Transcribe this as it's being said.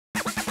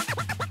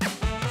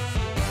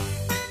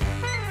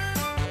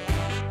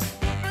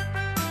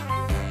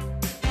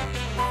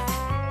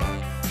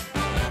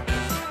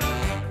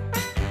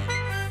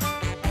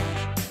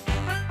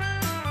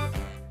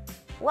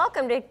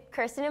Welcome to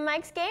Kirsten and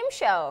Mike's game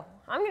show.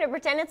 I'm going to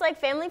pretend it's like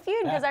Family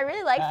Feud because I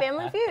really like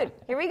Family Feud.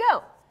 Here we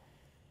go.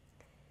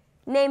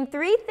 Name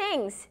 3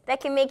 things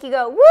that can make you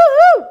go,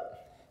 woohoo!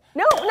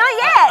 No, not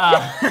yet!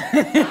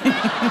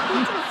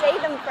 You should say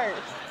them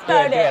first. Do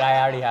it.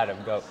 I already had them.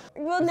 Go.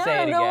 Well, no,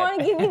 I don't want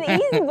to give you the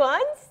easy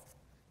ones.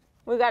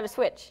 We got to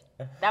switch.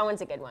 That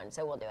one's a good one,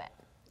 so we'll do it.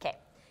 Okay.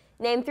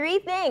 Name 3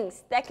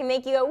 things that can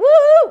make you go,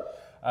 woohoo!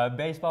 A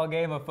baseball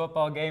game, a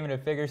football game, and a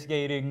figure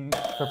skating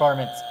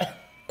performance.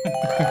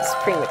 It's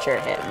premature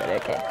hit, but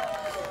okay.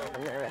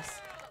 I'm nervous.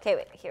 Okay,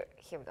 wait, here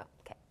we go.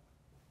 Okay.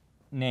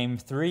 Name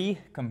 3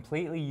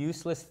 completely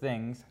useless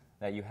things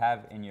that you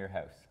have in your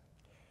house.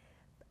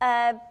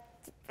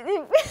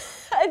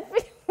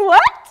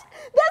 What?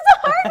 That's a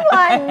hard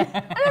one.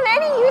 I don't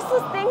have any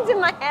useless things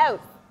in my house.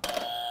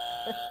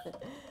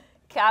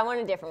 Okay, I want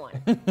a different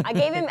one. I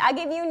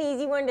gave you an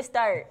easy one to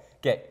start.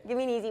 Okay. Give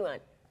me an easy one.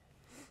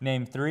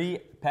 Name 3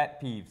 pet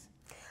peeves.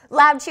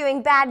 Loud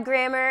chewing, bad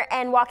grammar,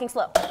 and walking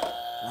slow.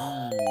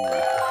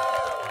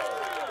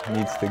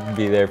 Needs to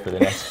be there for the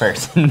next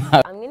person.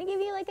 I'm gonna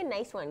give you like a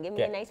nice one. Give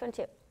me a nice one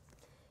too.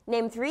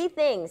 Name 3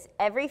 things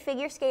every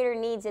figure skater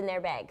needs in their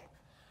bag.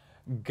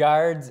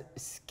 Guards,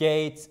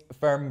 skates,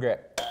 firm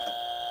grip.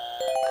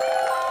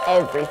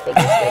 Every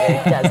figure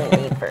skater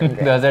doesn't need firm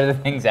grip. Those are the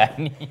things I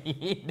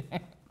need.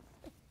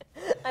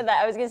 I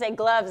thought I was gonna say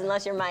gloves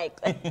unless you're Mike.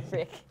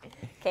 Frick.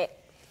 Okay.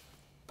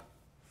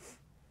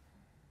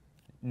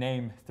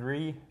 Name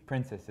 3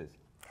 princesses.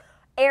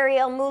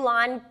 Ariel,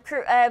 Mulan,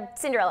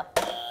 Cinderella.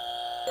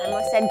 I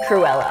almost said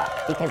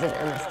Cruella because of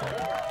Emma's time.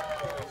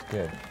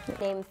 Good.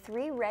 Name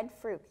 3 red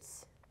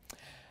fruits.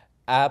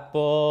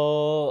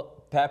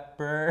 Apple,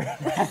 pepper.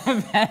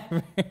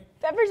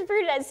 Pepper's a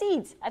fruit that has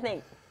seeds, I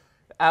think.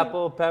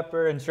 Apple,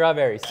 pepper, and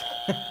strawberries.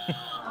 You lose.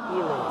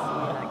 You're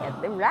not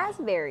getting the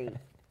raspberry.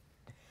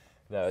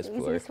 That was poor.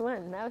 Easiest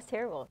one. That was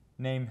terrible.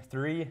 Name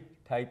 3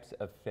 types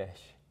of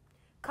fish.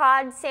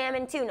 Cod,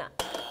 salmon, tuna.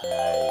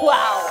 Nice.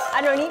 Wow,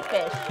 I don't eat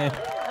fish.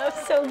 That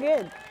was so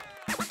good.